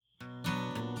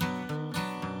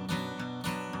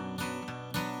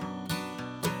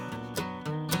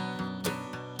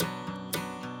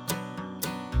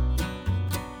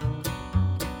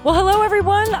Well, hello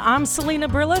everyone. I'm Selena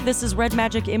Brilla. This is Red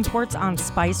Magic Imports on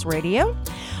Spice Radio.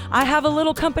 I have a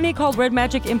little company called Red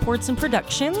Magic Imports and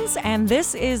Productions, and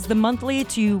this is the monthly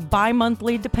to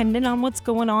bi-monthly, depending on what's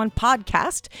going on,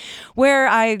 podcast, where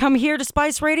I come here to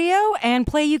Spice Radio and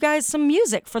play you guys some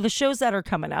music for the shows that are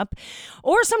coming up,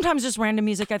 or sometimes just random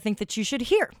music I think that you should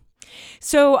hear.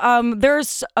 So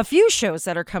there's a few shows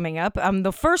that are coming up.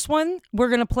 The first one we're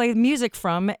going to play music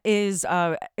from is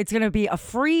it's going to be a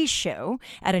free show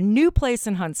at a new place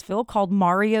in Huntsville called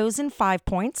Mario's in Five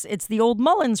Points. It's the old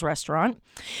Mullins restaurant,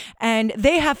 and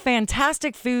they have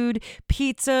fantastic food,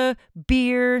 pizza,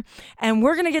 beer, and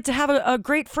we're going to get to have a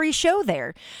great free show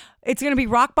there. It's going to be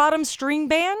Rock Bottom String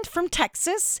Band from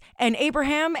Texas and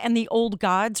Abraham and the Old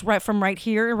Gods right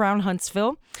here around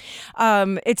Huntsville.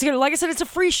 It's gonna, like I said, it's a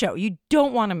free show. You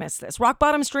don't want to miss this. Rock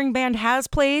Bottom String Band has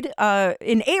played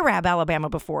in Arab, Alabama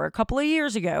before a couple of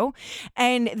years ago,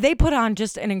 and they put on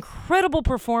just an incredible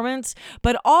performance.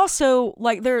 But also,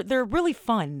 like they're really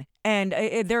fun. And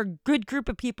they're a good group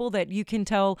of people that you can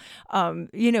tell,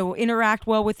 interact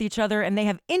well with each other. And they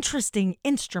have interesting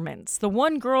instruments. The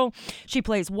one girl, she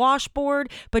plays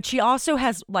washboard, but she also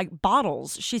has like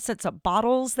bottles. She sets up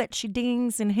bottles that she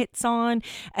dings and hits on,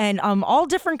 and all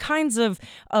different kinds of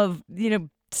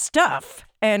stuff.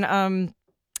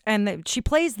 And she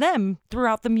plays them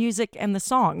throughout the music and the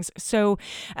songs. So,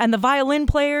 and the violin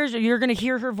players, you're going to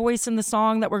hear her voice in the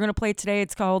song that we're going to play today.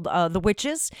 It's called The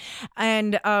Witches.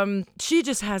 And she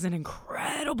just has an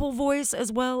incredible voice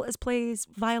as well as plays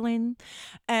violin.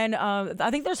 And I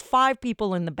think there's 5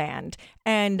 people in the band.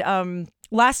 And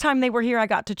last time they were here, I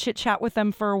got to chit chat with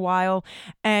them for a while,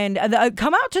 and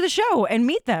come out to the show and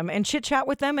meet them and chit chat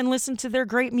with them and listen to their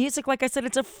great music. Like I said,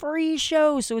 it's a free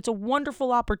show, so it's a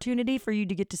wonderful opportunity for you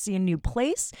to get to see a new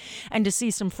place and to see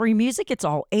some free music. It's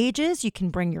all ages. You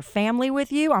can bring your family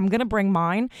with you. I'm going to bring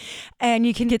mine, and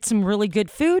you can get some really good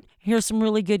food, hear some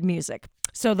really good music.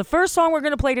 So the first song we're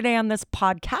going to play today on this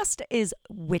podcast is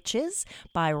Witches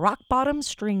by Rock Bottom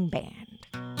String Band.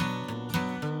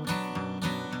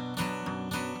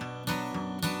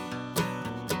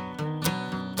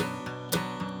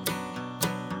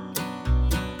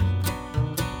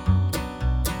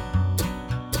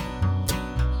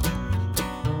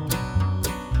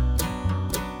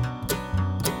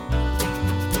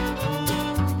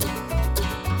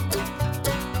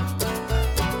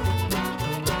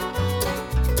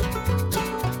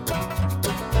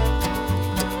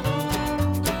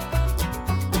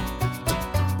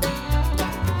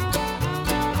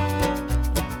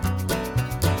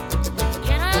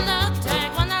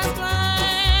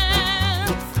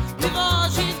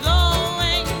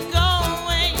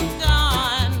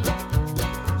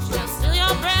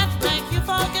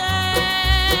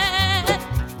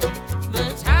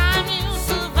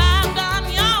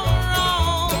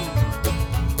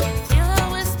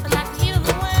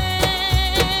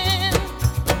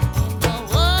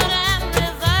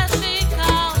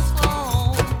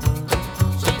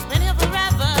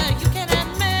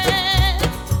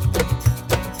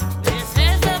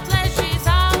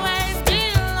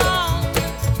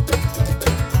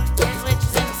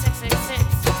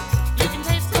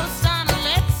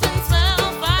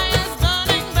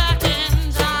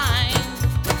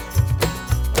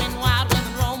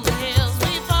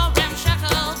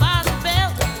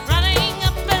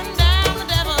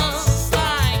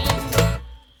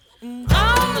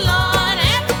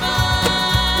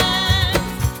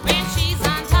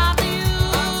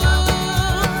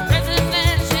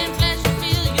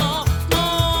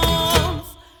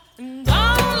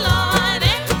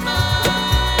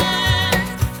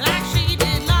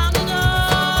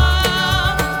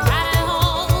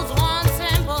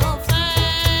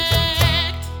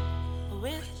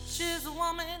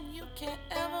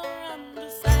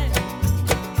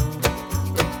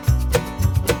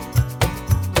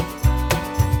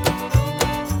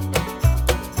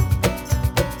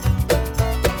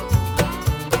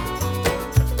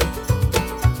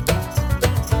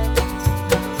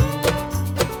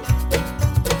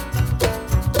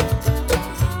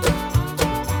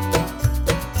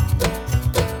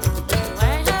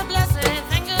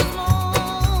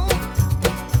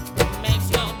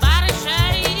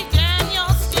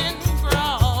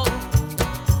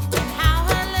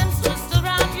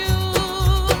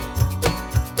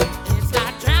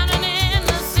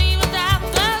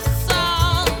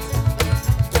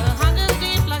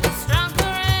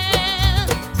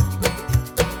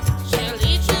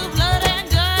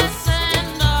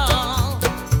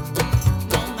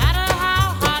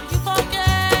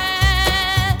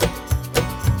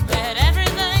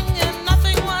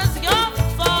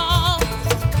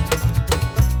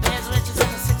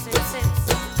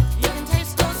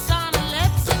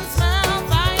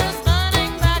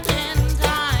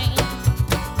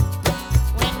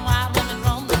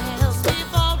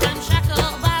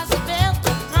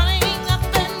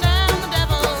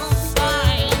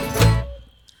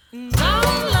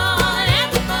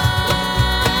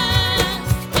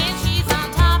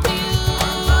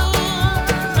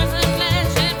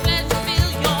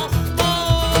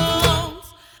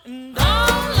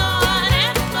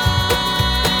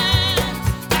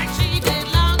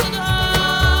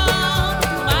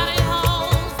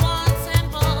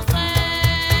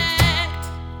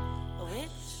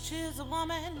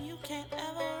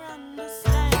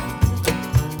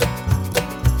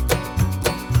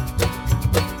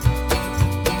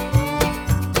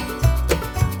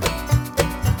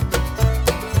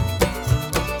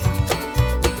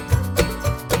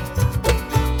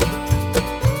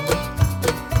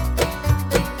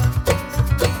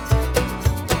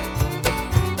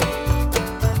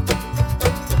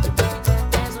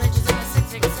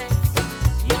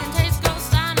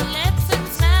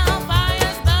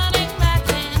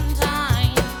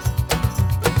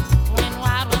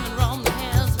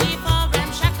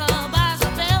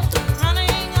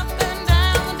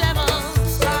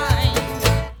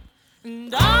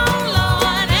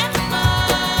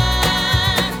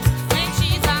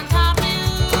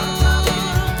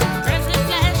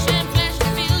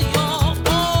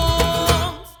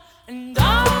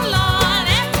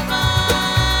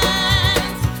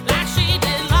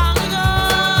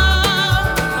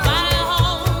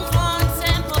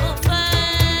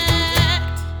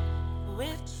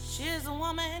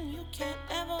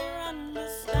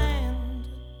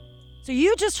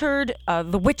 heard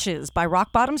The Witches by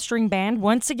Rock Bottom String Band,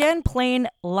 once again playing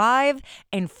live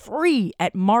and free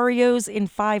at Mario's in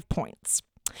 5 Points.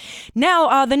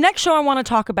 Now, the next show I want to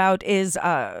talk about is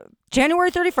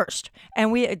January 31st,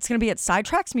 and it's going to be at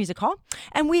Sidetracks Music Hall,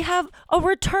 and we have a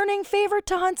returning favorite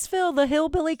to Huntsville, the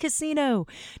Hillbilly Casino.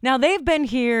 Now, they've been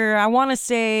here, I want to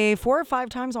say 4 or 5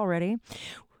 times already.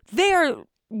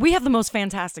 We have the most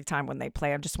fantastic time when they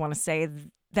play. I just want to say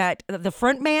that the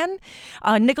front man,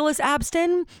 Nicholas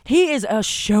Abston, he is a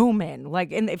showman.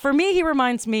 And for me, he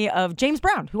reminds me of James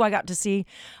Brown, who I got to see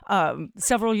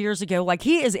several years ago.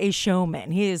 He is a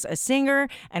showman. He is a singer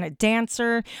and a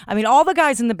dancer. I mean, all the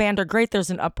guys in the band are great. There's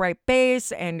an upright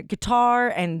bass and guitar,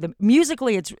 and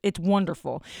musically, it's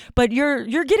wonderful. But you're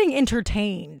getting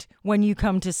entertained when you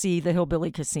come to see the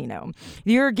Hillbilly Casino.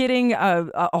 You're getting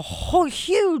a whole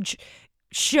huge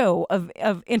show of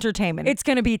entertainment. It's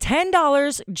going to be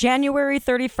 $10 January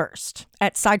 31st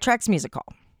at Sidetracks Music Hall.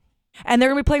 And they're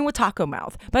going to be playing with Taco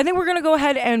Mouth. But I think we're going to go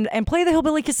ahead and play the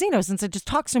Hillbilly Casino since I just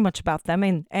talked so much about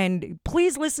them. And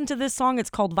please listen to this song. It's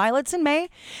called Violets in May.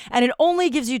 And it only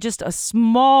gives you just a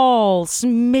small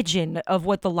smidgen of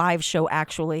what the live show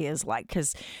actually is like.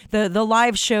 Because the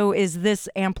live show is this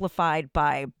amplified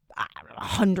by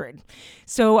 100.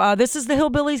 So this is the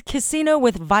Hillbilly Casino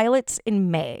with Violets in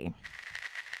May.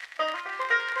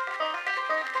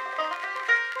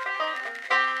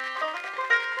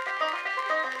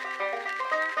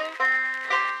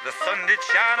 The sun did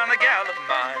shine on the gal of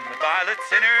mine, the violets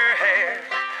in her hair.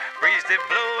 Breeze did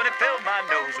blow and it filled my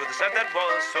nose with a scent that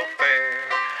was so fair.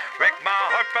 Wrecked my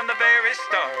heart from the very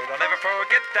start, I'll never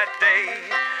forget that day.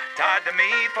 Tied to me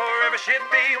forever she'd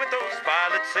be with those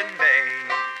violets in May.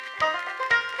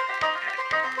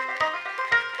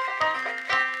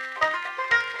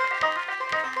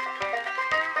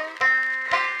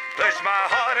 Pledged my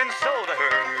heart and soul to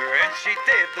her, and she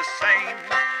did the same.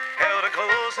 Held her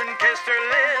close and kissed her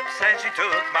lips, and she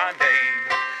took my name.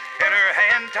 In her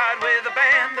hand tied with a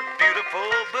band, a beautiful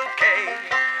bouquet.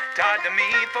 Tied to me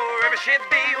forever she'd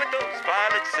be with those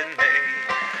violets in May.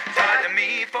 Tied to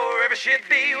me forever she'd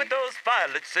be with those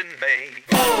violets in May.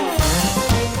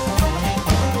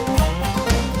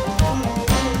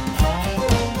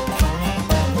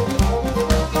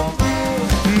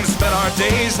 Spent our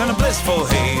days in a blissful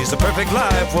haze, the perfect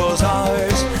life was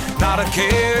ours. Not a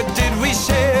care did we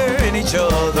share in each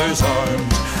other's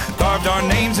arms. Carved our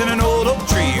names in an old oak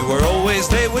tree where always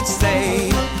they would stay.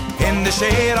 In the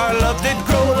shade our love did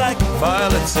grow like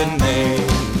violets in May.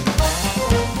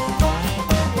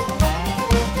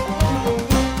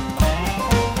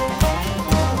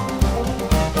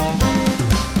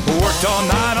 Worked all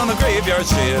night on the graveyard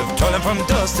shift, toiling from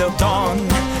dusk till dawn.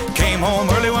 Came home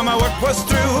early when my work was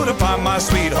through to find my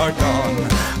sweetheart gone.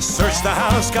 Searched the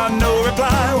house, got no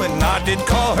reply when I did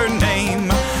call her name.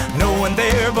 No one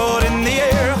there but in the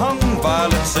air hung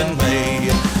violets in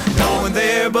May. No one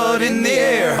there but in the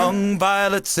air hung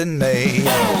violets in May.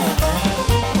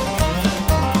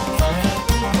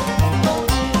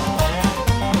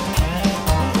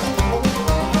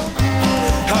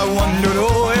 I wondered,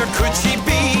 oh, where could she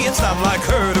be? It's not like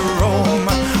her to roam.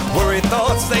 Worried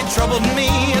thoughts, they troubled me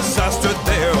as I stood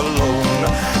there alone.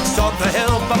 Sought the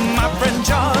help of my friend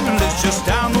John, who lives just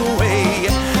down the way.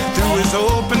 Through his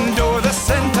open door, the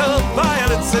scent of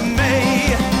violets in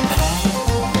May.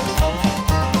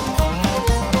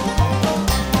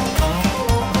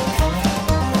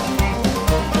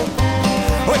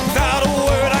 Without a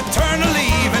word, I turned to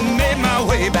leave and made my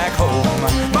way back home.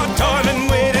 My darling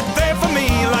waited there for me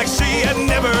like she had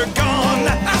never gone.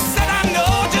 I said, I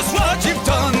know just what you've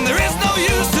done. There is no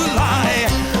use to lie.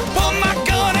 Pulled my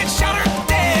gun and shot her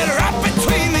dead right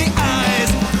between the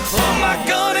eyes. Pulled my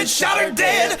gun and shot her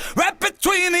dead right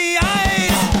between the eyes.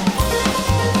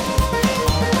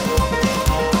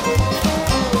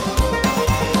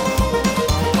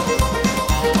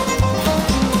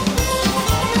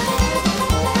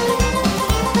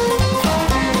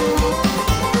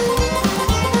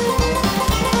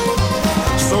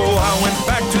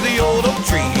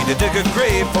 To dig a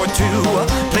grave for two.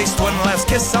 Placed one last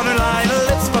kiss on her lying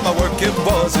lips, but my work it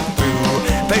wasn't through.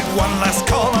 Paid one last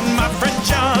call on my friend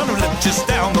John, who lived just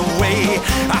down the way.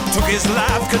 I took his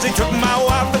life cause he took my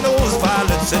wife and those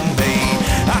violets in May.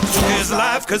 I took his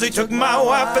life cause he took my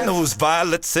wife and those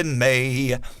violets in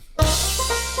May.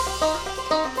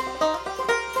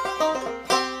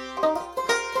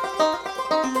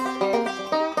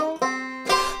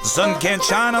 The sun can't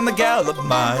shine on the gal of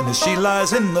mine as she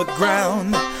lies in the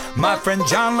ground. My friend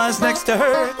John lies next to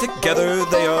her, together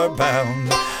they are bound.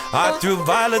 I threw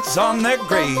violets on their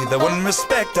grave, the one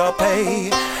respect I'll pay.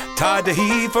 Tied to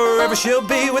he, forever she'll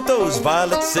be with those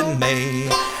violets in May.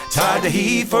 Tied to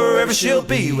he, forever she'll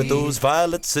be with those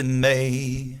violets in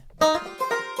May.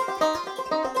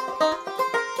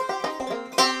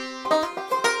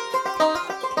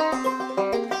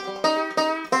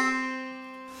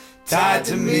 Tied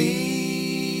to me,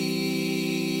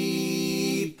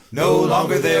 no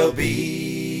longer there'll be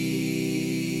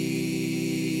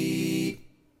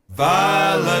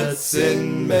violets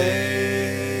in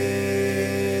May.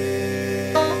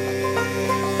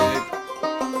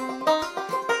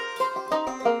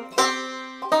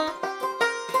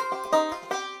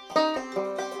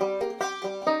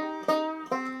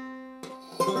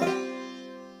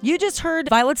 You just heard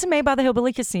Violets in May by the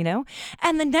Hillbilly Casino.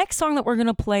 And the next song that we're going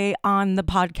to play on the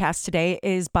podcast today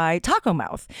is by Taco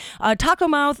Mouth. Taco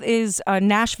Mouth is a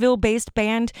Nashville-based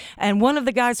band, and one of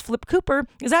the guys, Flip Cooper,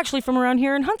 is actually from around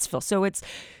here in Huntsville. So it's,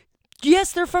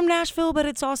 yes, they're from Nashville, but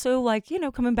it's also like, you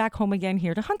know, coming back home again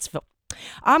here to Huntsville.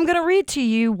 I'm going to read to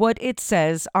you what it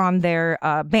says on their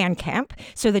Bandcamp,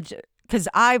 so that, because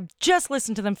I just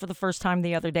listened to them for the first time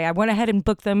the other day. I went ahead and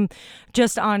booked them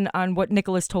just on what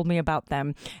Nicholas told me about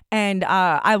them. And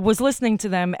I was listening to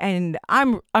them, and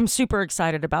I'm super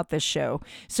excited about this show.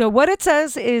 So what it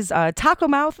says is Taco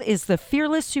Mouth is the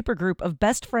fearless supergroup of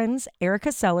best friends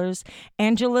Erica Sellers,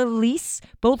 Angela Leese,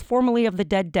 both formerly of the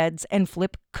Dead Deads, and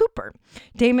Flip Cooper.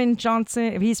 Damon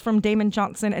Johnson, he's from Damon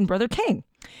Johnson and Brother Kane.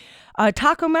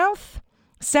 Taco Mouth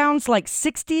sounds like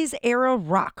 60s era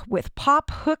rock with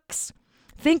pop hooks.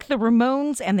 Think the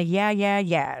Ramones and the Yeah Yeah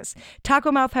Yeahs.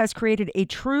 Taco Mouth has created a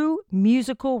true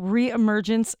musical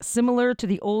re-emergence similar to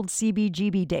the old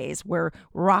CBGB days where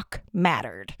rock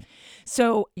mattered.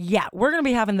 So yeah, we're going to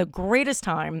be having the greatest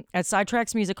time at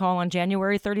Sidetracks Music Hall on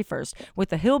January 31st with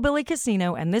the Hillbilly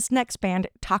Casino and this next band,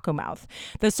 Taco Mouth.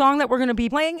 The song that we're going to be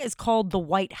playing is called The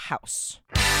White House.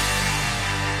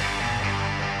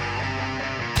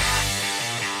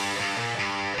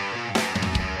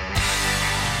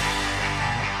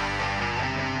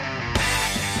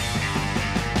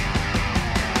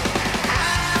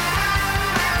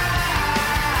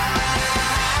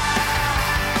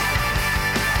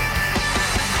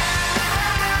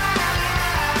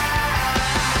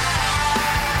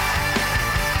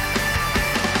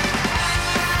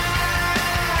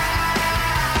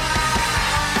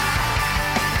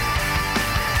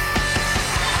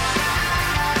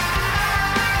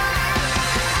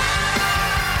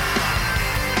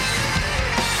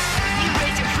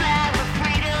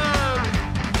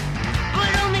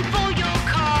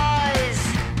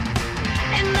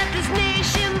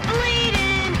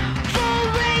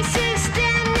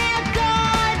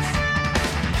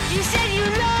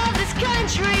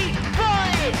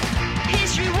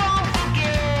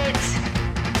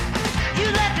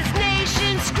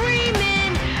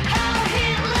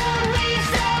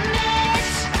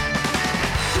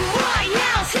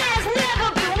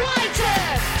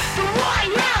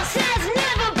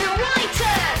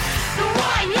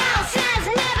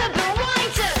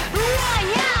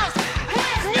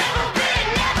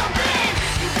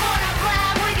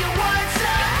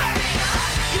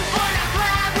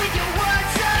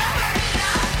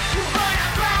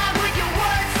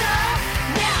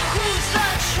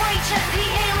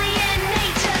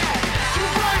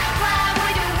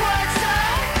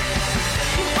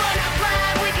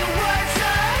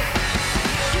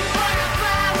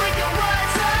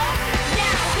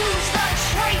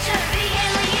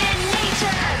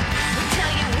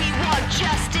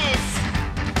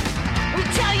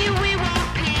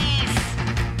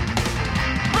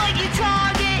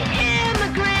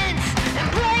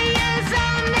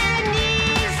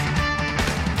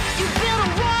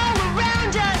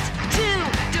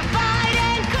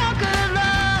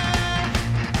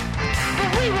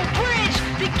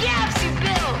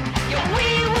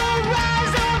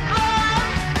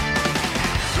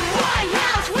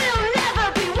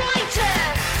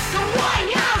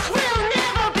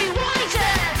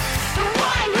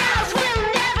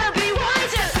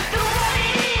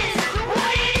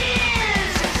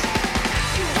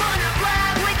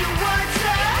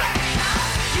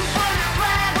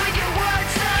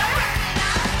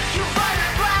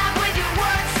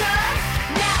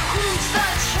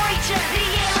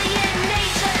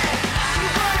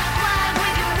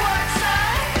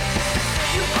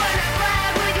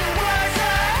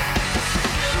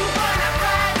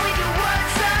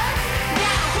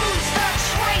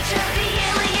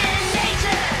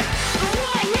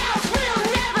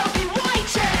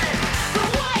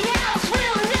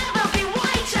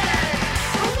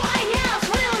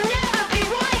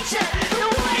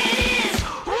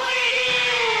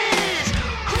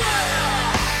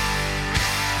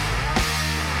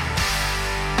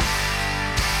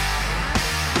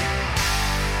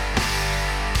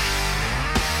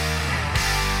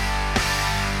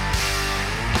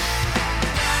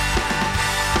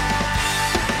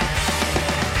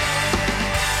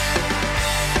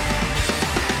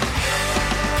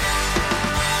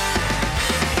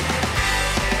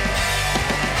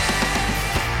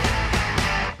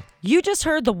 You just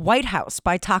heard The White House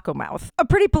by Taco Mouth, a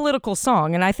pretty political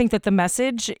song, and I think that the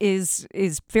message is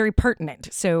very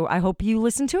pertinent. So I hope you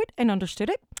listened to it and understood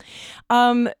it.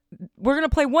 We're going to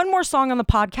play one more song on the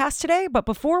podcast today, but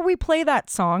before we play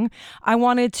that song, I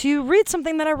wanted to read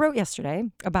something that I wrote yesterday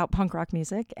about punk rock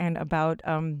music and about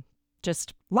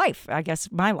just life, I guess,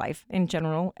 my life in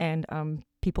general, and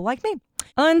people like me.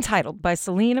 Untitled by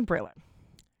Selena Brilla.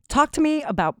 Talk to me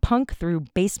about punk through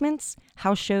basements,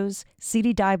 house shows,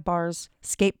 seedy dive bars,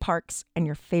 skate parks, and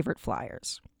your favorite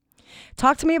flyers.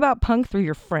 Talk to me about punk through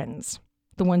your friends,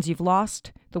 the ones you've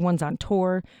lost, the ones on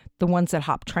tour, the ones that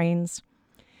hop trains.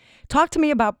 Talk to me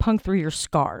about punk through your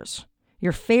scars,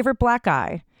 your favorite black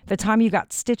eye, the time you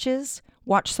got stitches,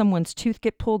 watched someone's tooth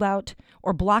get pulled out,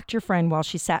 or blocked your friend while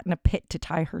she sat in a pit to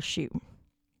tie her shoe.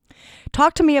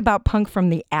 Talk to me about punk from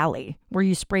the alley, where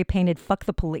you spray painted "fuck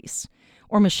the police,"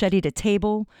 or macheted a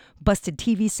table, busted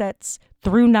TV sets,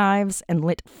 threw knives, and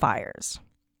lit fires.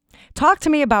 Talk to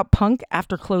me about punk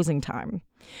after closing time,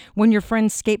 when your friend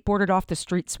skateboarded off the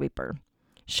street sweeper,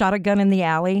 shot a gun in the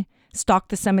alley, stalked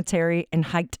the cemetery, and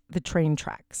hiked the train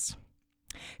tracks.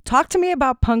 Talk to me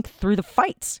about punk through the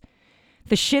fights,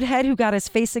 the shithead who got his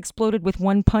face exploded with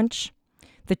one punch,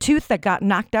 the tooth that got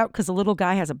knocked out because a little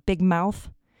guy has a big mouth,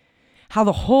 how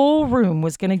the whole room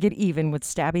was going to get even with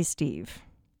Stabby Steve.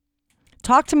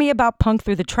 Talk to me about punk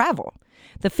through the travel,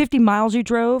 the 50 miles you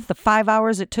drove, the 5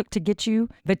 hours it took to get you,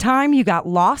 the time you got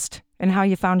lost, and how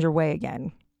you found your way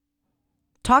again.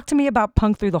 Talk to me about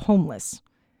punk through the homeless,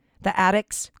 the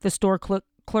addicts, the store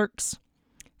clerks,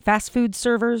 fast food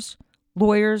servers,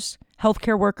 lawyers,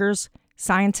 healthcare workers,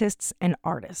 scientists, and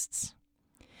artists.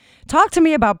 Talk to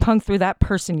me about punk through that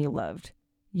person you loved.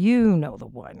 You know the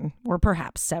one, or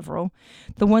perhaps several,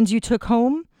 the ones you took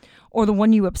home, or the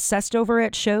one you obsessed over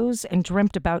at shows and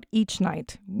dreamt about each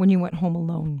night when you went home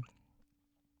alone.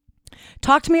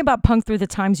 Talk to me about punk through the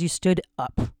times you stood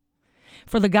up.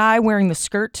 For the guy wearing the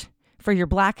skirt, for your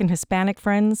black and Hispanic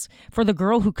friends, for the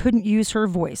girl who couldn't use her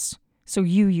voice, so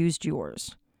you used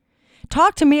yours.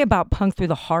 Talk to me about punk through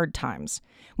the hard times,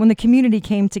 when the community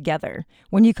came together,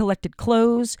 when you collected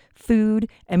clothes, food,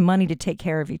 and money to take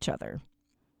care of each other.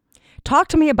 Talk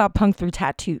to me about punk through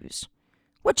tattoos.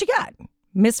 What you got?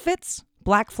 Misfits?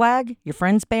 Black Flag? Your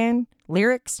friend's band?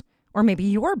 Lyrics? Or maybe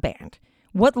your band?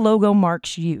 What logo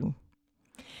marks you?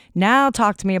 Now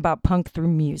talk to me about punk through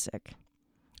music.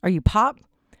 Are you pop,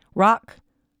 rock,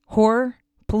 horror,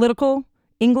 political,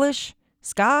 English,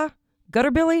 ska,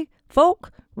 gutterbilly,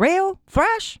 folk, rail,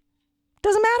 thrash?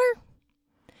 Doesn't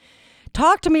matter.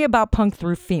 Talk to me about punk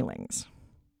through feelings.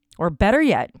 Or better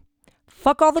yet,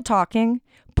 fuck all the talking,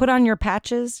 put on your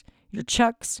patches, your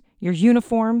chucks, your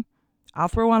uniform. I'll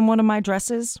throw on one of my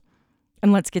dresses,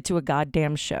 and let's get to a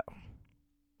goddamn show.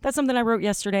 That's something I wrote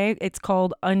yesterday. It's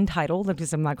called Untitled,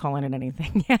 because I'm not calling it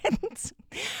anything yet.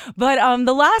 But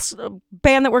the last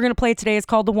band that we're going to play today is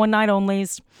called The One Night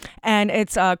Onlys. And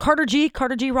it's Carter G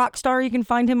Rockstar. You can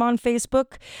find him on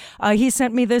Facebook. He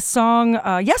sent me this song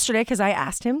yesterday because I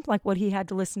asked him like what he had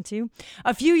to listen to.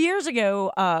 A few years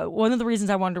ago, one of the reasons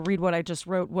I wanted to read what I just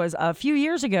wrote was a few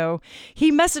years ago,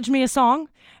 he messaged me a song,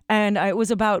 and it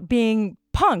was about being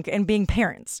punk and being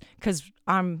parents, because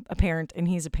I'm a parent and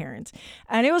he's a parent,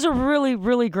 and it was a really,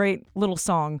 really great little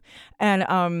song.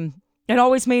 And it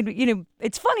always made,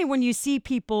 it's funny when you see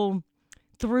people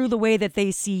through the way that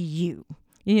they see you.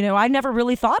 I never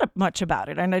really thought much about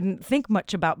it, and I didn't think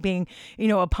much about being,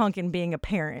 a punk and being a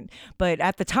parent. But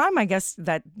at the time, I guess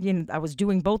that, I was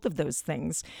doing both of those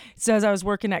things. So as I was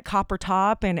working at Copper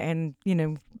Top and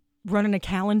running a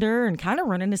calendar and kind of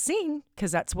running a scene,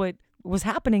 because that's what was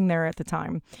happening there at the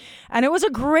time. And it was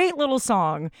a great little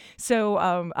song. So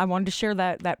I wanted to share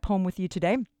that poem with you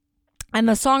today. And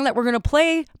the song that we're going to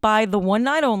play by The One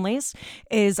Night Onlys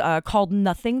is called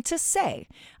Nothing to Say.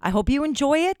 I hope you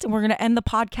enjoy it. And we're going to end the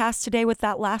podcast today with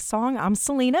that last song. I'm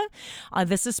Selena.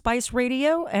 This is Spice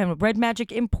Radio and Red Magic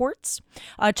Imports.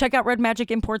 Check out Red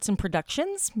Magic Imports and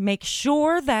Productions. Make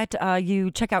sure that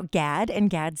you check out GAD and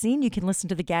Gadzine. You can listen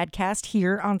to the GADcast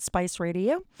here on Spice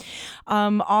Radio.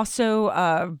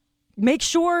 Also, make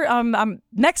sure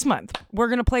next month we're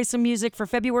going to play some music for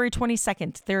February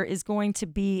 22nd. There is going to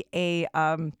be a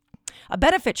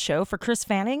benefit show for Chris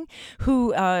Fanning,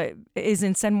 who is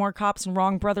in Send More Cops and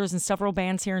Wrong Brothers and several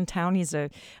bands here in town. He's a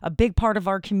big part of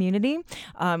our community.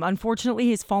 Unfortunately,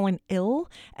 he's fallen ill.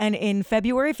 And in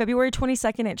February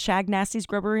 22nd at Shag Nasty's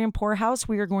Grubbery and Poorhouse,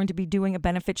 we are going to be doing a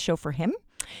benefit show for him.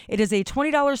 It is a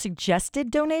 $20 suggested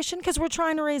donation because we're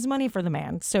trying to raise money for the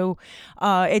man. So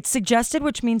it's suggested,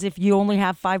 which means if you only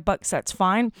have $5, that's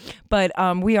fine. But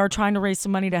we are trying to raise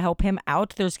some money to help him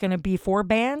out. There's going to be 4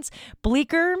 bands: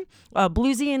 Bleecker,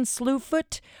 Bluesy and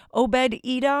Slewfoot, Obed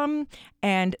Edom,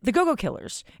 and the Go-Go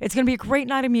Killers. It's going to be a great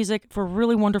night of music for a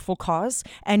really wonderful cause.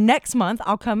 And next month,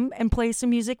 I'll come and play some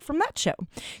music from that show.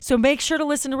 So make sure to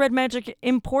listen to Red Magic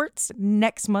Imports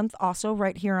next month, also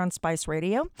right here on Spice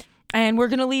Radio. And we're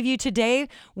going to leave you today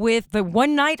with the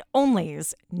One Night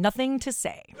Onlys, Nothing to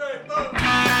Say. Don't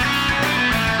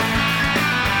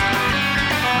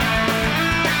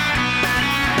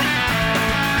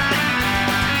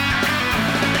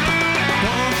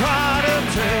try to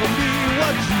tell me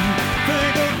what you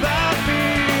think about me,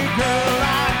 girl, I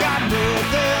got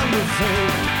nothing to say.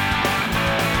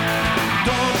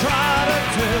 Don't try to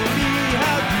tell me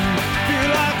how you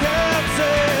feel, I can't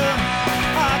say.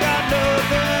 I got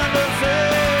nothing to say.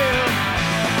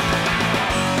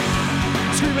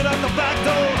 Screaming out the back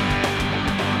door,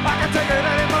 I can't take it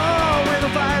anymore. Win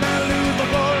the fight and lose the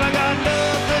war, I got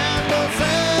nothing to say.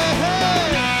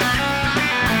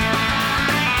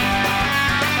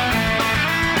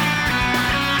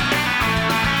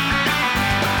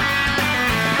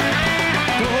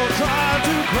 Don't try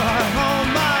to cry on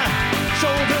my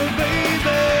shoulder,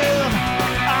 baby.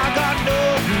 I got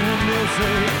nothing to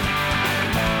say.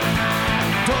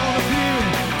 Don't appeal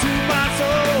to my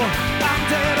soul. I'm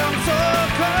dead, I'm so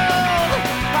cold.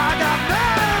 I got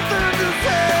nothing to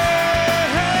say.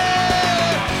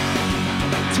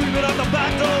 Screaming out the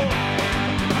back door,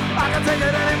 I can't take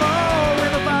it anymore.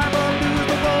 Win the fight or lose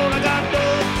the war, I got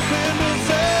nothing to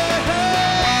say.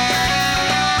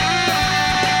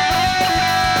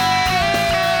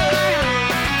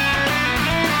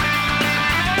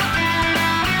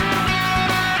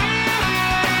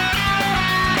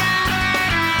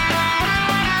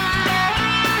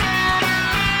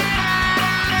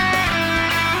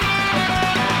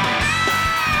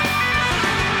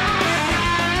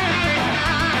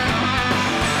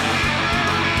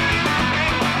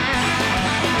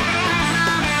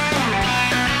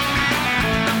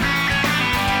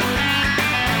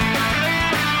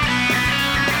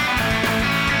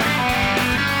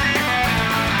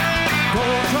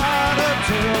 Don't try to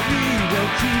tell me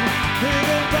what you think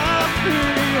about me.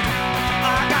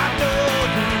 I got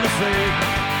nothing to say.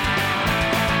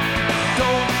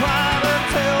 Don't try to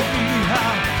tell me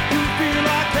how you feel,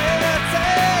 I can't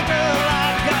say, girl, I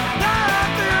got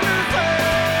nothing to say.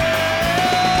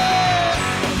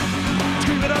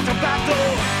 Screaming out the back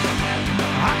door,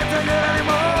 I can't take it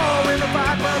anymore. In the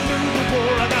fight, but lose the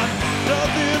war, I got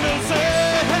nothing to say.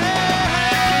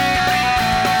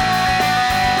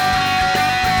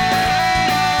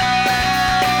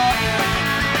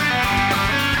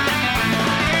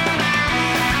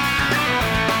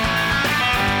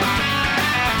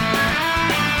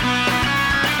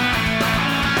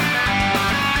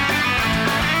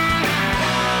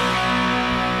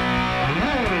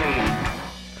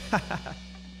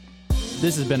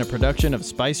 This has been a production of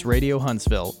Spice Radio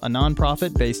Huntsville, a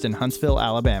nonprofit based in Huntsville,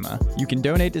 Alabama. You can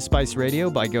donate to Spice Radio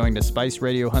by going to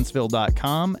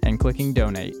spiceradiohuntsville.com and clicking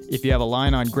donate. If you have a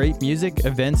line on great music,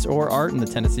 events, or art in the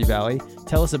Tennessee Valley,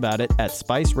 tell us about it at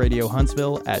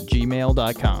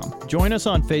spiceradiohuntsville@gmail.com. Join us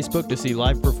on Facebook to see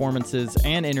live performances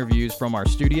and interviews from our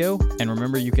studio. And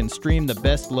remember, you can stream the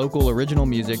best local original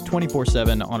music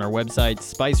 24/7 on our website,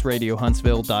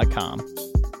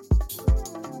 spiceradiohuntsville.com.